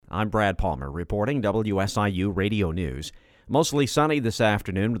I'm Brad Palmer reporting WSIU Radio News. Mostly sunny this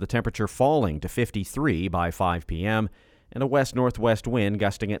afternoon with the temperature falling to 53 by 5 p.m. and a west-northwest wind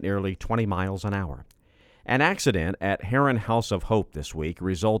gusting at nearly 20 miles an hour. An accident at Heron House of Hope this week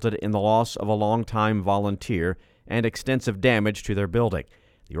resulted in the loss of a longtime volunteer and extensive damage to their building.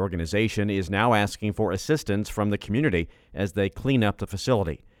 The organization is now asking for assistance from the community as they clean up the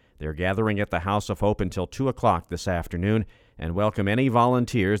facility. They're gathering at the House of Hope until 2 o'clock this afternoon and welcome any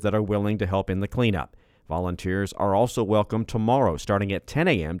volunteers that are willing to help in the cleanup. Volunteers are also welcome tomorrow starting at 10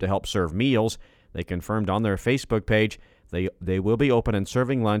 a.m. to help serve meals. They confirmed on their Facebook page they will be open and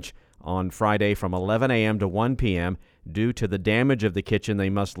serving lunch on Friday from 11 a.m. to 1 p.m. Due to the damage of the kitchen, they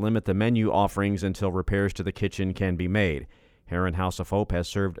must limit the menu offerings until repairs to the kitchen can be made. Heron House of Hope has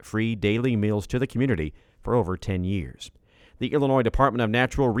served free daily meals to the community for over 10 years. The Illinois Department of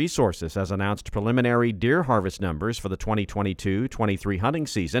Natural Resources has announced preliminary deer harvest numbers for the 2022-23 hunting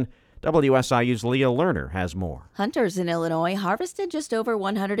season. WSIU's Leah Lerner has more. Hunters in Illinois harvested just over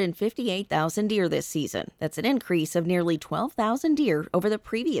 158,000 deer this season. That's an increase of nearly 12,000 deer over the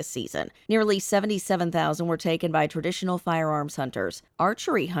previous season. Nearly 77,000 were taken by traditional firearms hunters.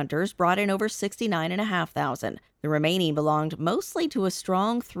 Archery hunters brought in over 69,500. The remaining belonged mostly to a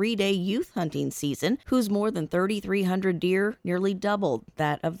strong 3-day youth hunting season, whose more than 3,300 deer nearly doubled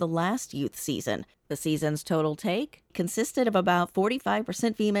that of the last youth season. The season's total take consisted of about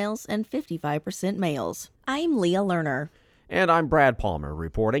 45% females and 55% males. I'm Leah Lerner. And I'm Brad Palmer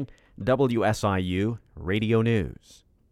reporting WSIU Radio News.